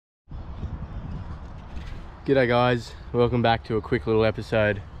G'day guys, welcome back to a quick little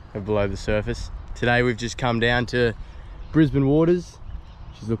episode of Below the Surface. Today we've just come down to Brisbane Waters.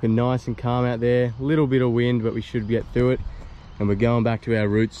 She's looking nice and calm out there. A little bit of wind, but we should get through it. And we're going back to our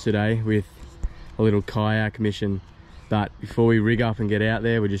roots today with a little kayak mission. But before we rig up and get out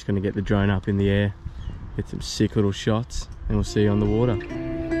there, we're just going to get the drone up in the air, get some sick little shots, and we'll see you on the water.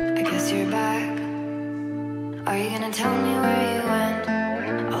 I guess you're back. Are you gonna tell me where you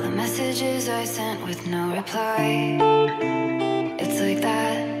went? All the messages I sent with no reply. It's like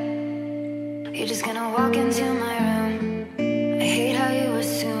that. You're just gonna walk into my room. I hate how you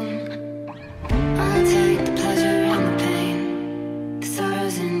assume I'll take the pleasure and the pain, the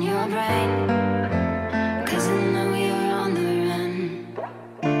sorrows in your brain, 'cause I know you're on the run.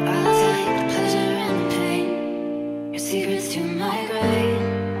 I'll take the pleasure and the pain, your secrets to my grave.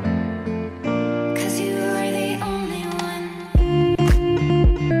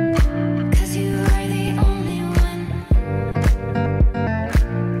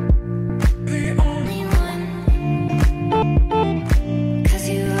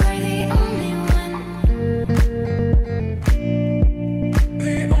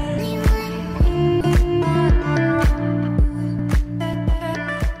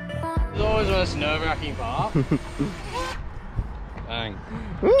 Nerve-wracking part. Bang.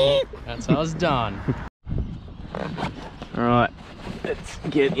 That's how it's done. Alright, let's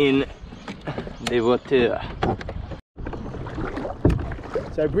get in the water.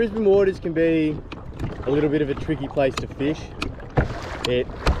 So Brisbane Waters can be a little bit of a tricky place to fish. The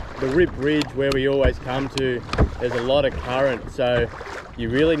Rip Ridge where we always come to, there's a lot of current, so you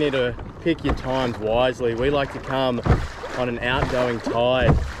really need to pick your times wisely. We like to come on an outgoing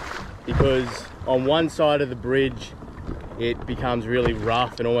tide, because on one side of the bridge it becomes really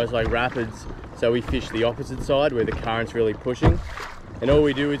rough and almost like rapids, so we fish the opposite side where the current's really pushing, and all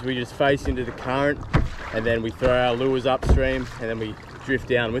we do is we just face into the current and then we throw our lures upstream and then we drift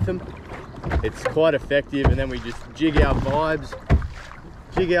down with them. It's quite effective, and then we just jig our vibes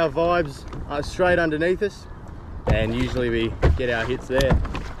straight underneath us, and usually we get our hits there.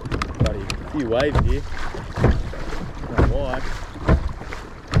 Bloody a few waves here, don't know why.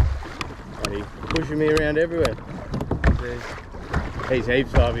 Pushing me around everywhere. He's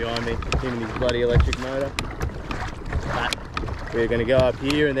heaps high behind me, him and his bloody electric motor. But we're going to go up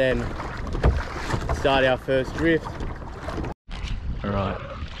here and then start our first drift. Alright,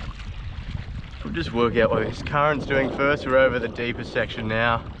 we'll just work out what this current's doing first. We're over the deeper section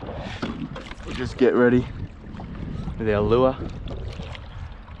now. We'll just get ready with our lure.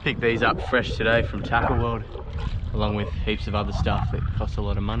 Picked these up fresh today from Tackle World, along with heaps of other stuff that costs a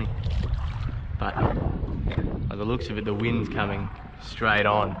lot of money. But by the looks of it, the wind's coming straight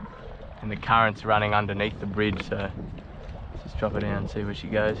on and the current's running underneath the bridge, so let's just drop her down and see where she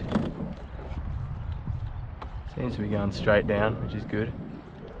goes. Seems to be going straight down, which is good.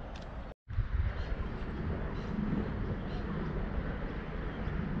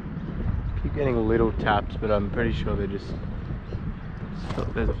 Keep getting little taps, but I'm pretty sure they're just...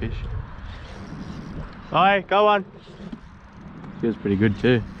 Stop, there's a fish. Alright, go on. Feels pretty good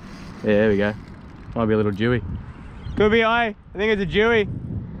too. Yeah, there we go. Might be a little Jewy. Could be, I think it's a Jewy.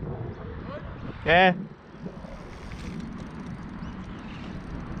 Yeah.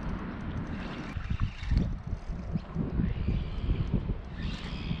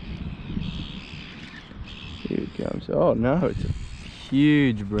 Here it comes. Oh no, it's a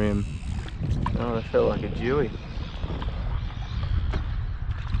huge bream. Oh, that felt like a Jewy.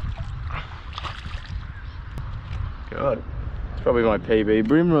 God, it's probably my PB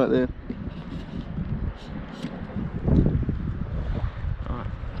bream right there.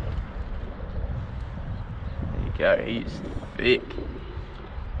 Go, he's thick.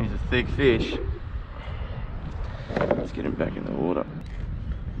 He's a thick fish. Let's get him back in the water.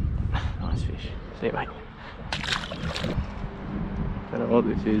 Nice fish. See you, mate. Don't know what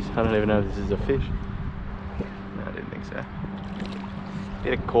this is. I don't even know if this is a fish. No, I didn't think so.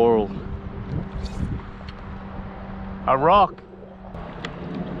 Bit of coral. A rock.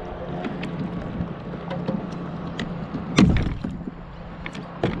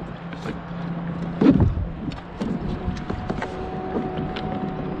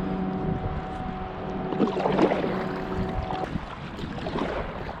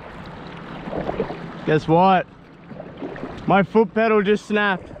 Guess what? My foot pedal just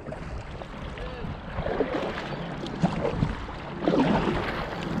snapped.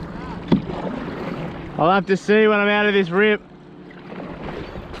 I'll have to see when I'm out of this rip.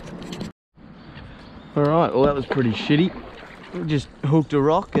 Alright, well that was pretty shitty. Just hooked a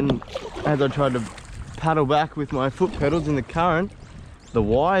rock, and as I tried to paddle back with my foot pedals in the current, the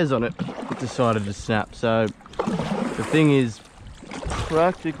wires on it decided to snap. So the thing is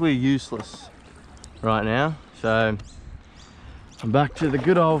practically useless right now. So I'm back to the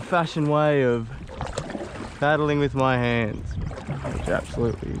good old fashioned way of paddling with my hands, which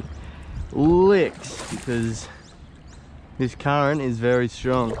absolutely licks because this current is very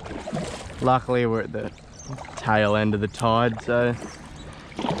strong. Luckily we're at the tail end of the tide, so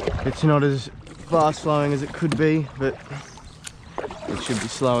it's not as fast flowing as it could be, but it should be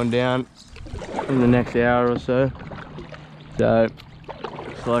slowing down in the next hour or so. So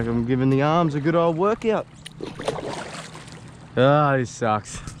it's like I'm giving the arms a good old workout. Ah, this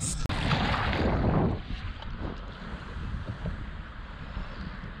sucks.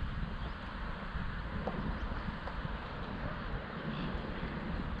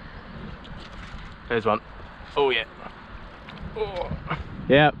 There's one. Oh yeah. Oh.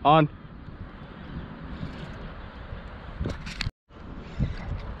 Yeah, on.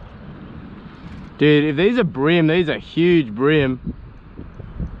 Dude, if these are bream, these are huge bream.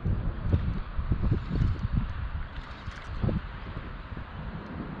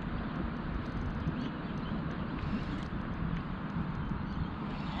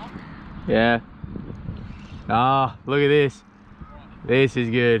 Yeah. Ah, look at this. This is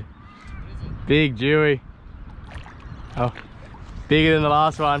good. Big Jewy. Oh, bigger than the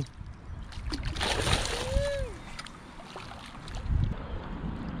last one.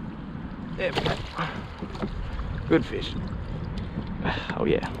 There we go. Good fish. Oh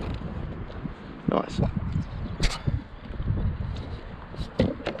yeah. Nice.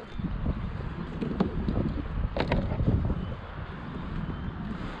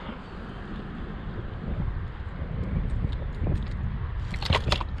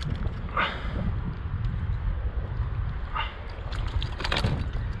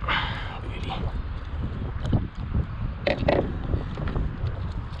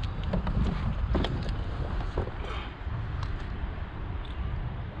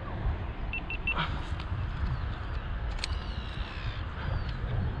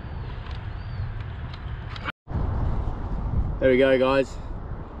 There we go, guys.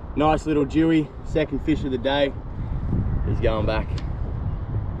 Nice little Jewy, second fish of the day. He's going back.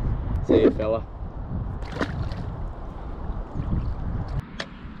 See ya, fella.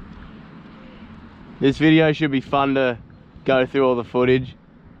 This video should be fun to go through all the footage.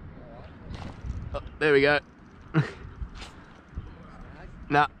 Oh, there we go.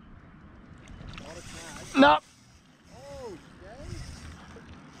 Nah. Nah.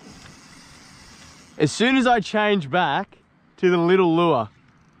 As soon as I change back to the little lure.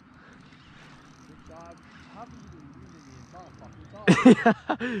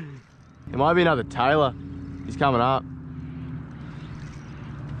 It might be another Taylor. He's coming up.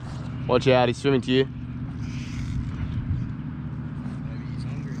 Watch out, he's swimming to you. Maybe he's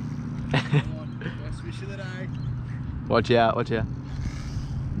hungry. Come on, first fish of the day. Watch out, watch out.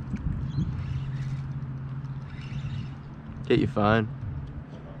 Get your phone.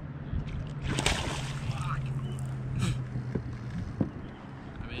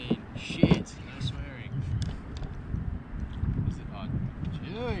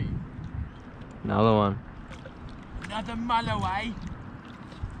 Another one. Another Mulloway.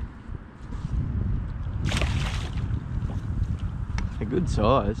 A good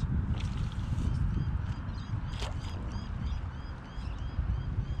size.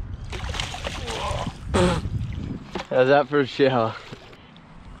 How's that for a shower?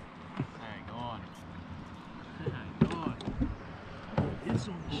 Hang on. Hang on. It's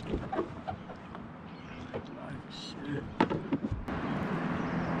on the shit. Oh shit.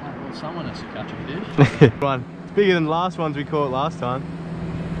 Well, someone has to catch a fish. One. It's bigger than the last ones we caught last time.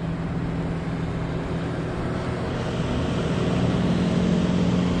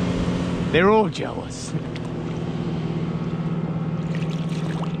 They're all jealous.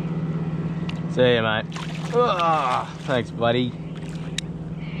 See ya, mate. Oh, thanks, buddy.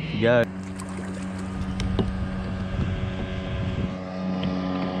 Here you go.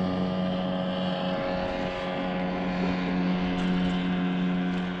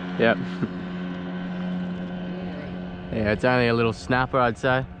 Yep. Yeah, it's only a little snapper, I'd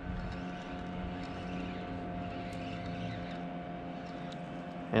say.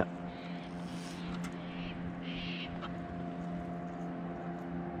 Yep.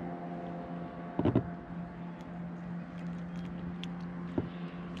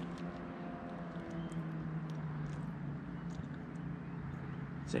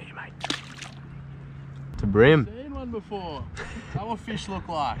 See you, mate. It's a bream. Seen one before. How what fish look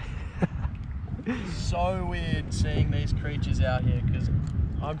like? So weird seeing these creatures out here because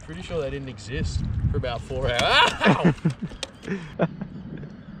I'm pretty sure they didn't exist for about 4 hours. Ow!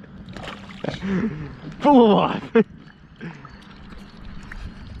 Full of life.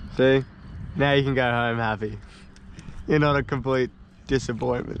 See? Now you can go home happy. You're not a complete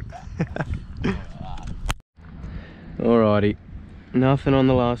disappointment. Alrighty. Nothing on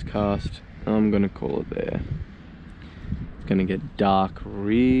the last cast. I'm gonna call it there. It's gonna get dark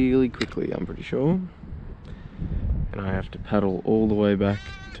really quickly, I'm pretty sure. And I have to paddle all the way back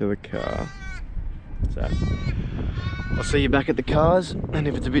to the car. So I'll see you back at the cars, and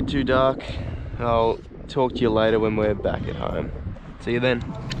if it's a bit too dark, I'll talk to you later when we're back at home. See you then.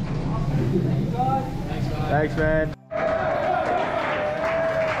 Thanks, man.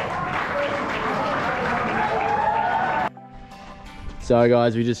 So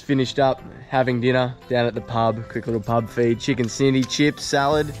guys, we just finished up having dinner down at the pub. Quick little pub feed, chicken cindy, chips,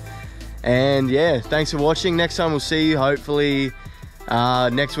 salad. And yeah, thanks for watching. Next time we'll see you, hopefully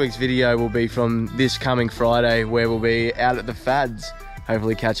next week's video will be from this coming Friday, where we'll be out at the Fads,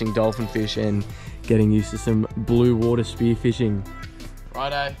 hopefully catching dolphin fish and getting used to some blue water spear fishing.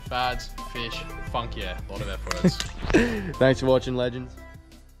 Friday, Fads, fish, funk yeah, a lot of efforts. Thanks for watching, legends.